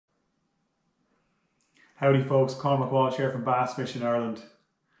Howdy folks, Cormac Walsh here from Bass Fishing Ireland.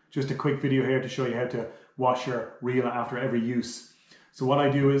 Just a quick video here to show you how to wash your reel after every use. So what I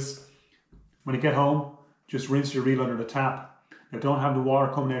do is, when you get home, just rinse your reel under the tap. Now don't have the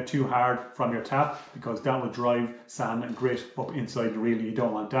water coming out too hard from your tap because that will drive sand and grit up inside the reel and you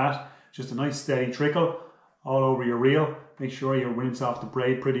don't want that. Just a nice steady trickle all over your reel. Make sure you rinse off the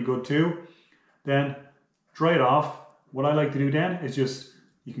braid pretty good too. Then dry it off. What I like to do then is just,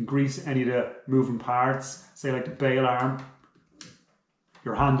 you can grease any of the moving parts, say like the bail arm,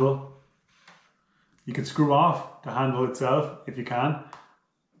 your handle. You can screw off the handle itself if you can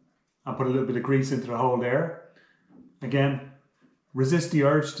and put a little bit of grease into the hole there. Again, resist the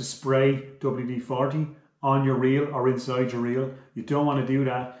urge to spray WD-40 on your reel or inside your reel. You don't want to do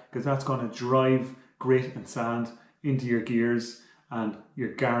that because that's going to drive grit and sand into your gears and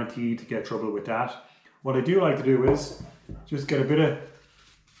you're guaranteed to get trouble with that. What I do like to do is just get a bit of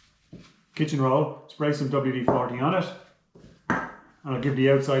kitchen roll, spray some WD-40 on it, and I'll give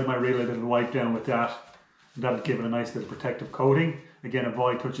the outside of my reel a little wipe down with that, and that'll give it a nice little protective coating. Again,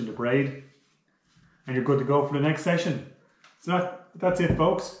 avoid touching the braid, and you're good to go for the next session. So that's it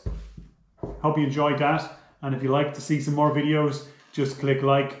folks. Hope you enjoyed that, and if you'd like to see some more videos, just click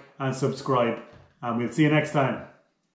like and subscribe, and we'll see you next time.